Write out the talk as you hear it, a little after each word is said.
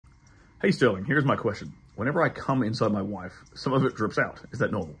Hey Sterling, here's my question. Whenever I come inside my wife, some of it drips out. Is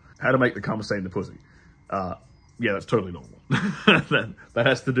that normal? How to make the cum stay in the pussy? Yeah, that's totally normal. that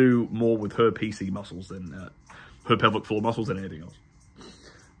has to do more with her PC muscles than her pelvic floor muscles than anything else.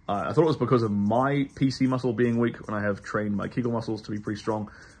 I thought it was because of my PC muscle being weak when I have trained my Kegel muscles to be pretty strong.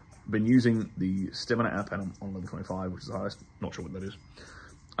 I've been using the Stamina app and I'm on level 25, which is the highest. Not sure what that is.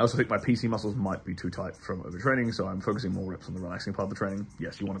 I also think my PC muscles might be too tight from overtraining, so I'm focusing more reps on the relaxing part of the training.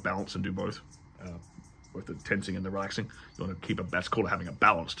 Yes, you want to balance and do both the tensing and the relaxing. You want to keep that's called having a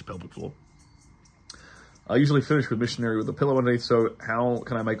balanced pelvic floor. I usually finish with missionary with a pillow underneath, so how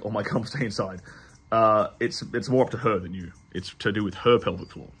can I make all my cum stay inside? It's more up to her than you. It's to do with her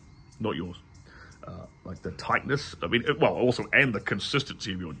pelvic floor, not yours. Like the tightness, I mean, well, also, and the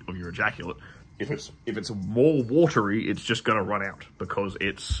consistency of your ejaculate. If it's more watery, it's just going to run out because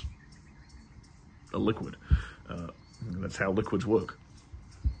it's a liquid. That's how liquids work.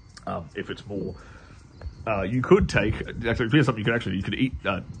 If it's more, you could take, actually, here's something you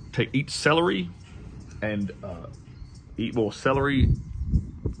could eat celery and eat more celery.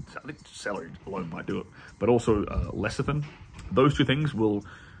 I think celery alone might do it, but also lecithin. Those two things will,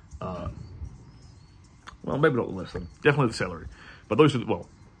 well, maybe not the lecithin, definitely the celery. But those are, well,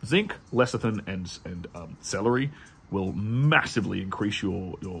 zinc, lecithin, and celery will massively increase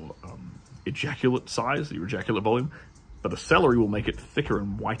your ejaculate size, your ejaculate volume. But the celery will make it thicker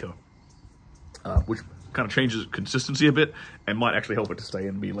and whiter, which kind of changes consistency a bit and might actually help it to stay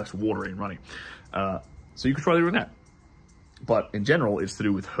and be less watery and runny. So you could try doing that. But in general, it's to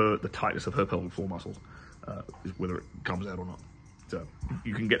do with the tightness of her pelvic floor muscles, whether it comes out or not. So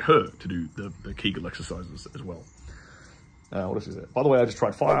you can get her to do the Kegel exercises as well. What else is it? By the way, I just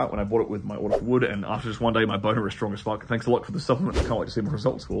tried fire when I bought it with my order for wood, and after just one day, my boner is strong as fuck. Thanks a lot for the supplement. I can't wait to see my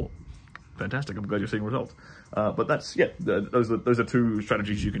results for. Fantastic. I'm glad you're seeing results. But that's, yeah, those are two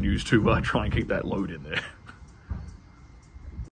strategies you can use to try and keep that load in there.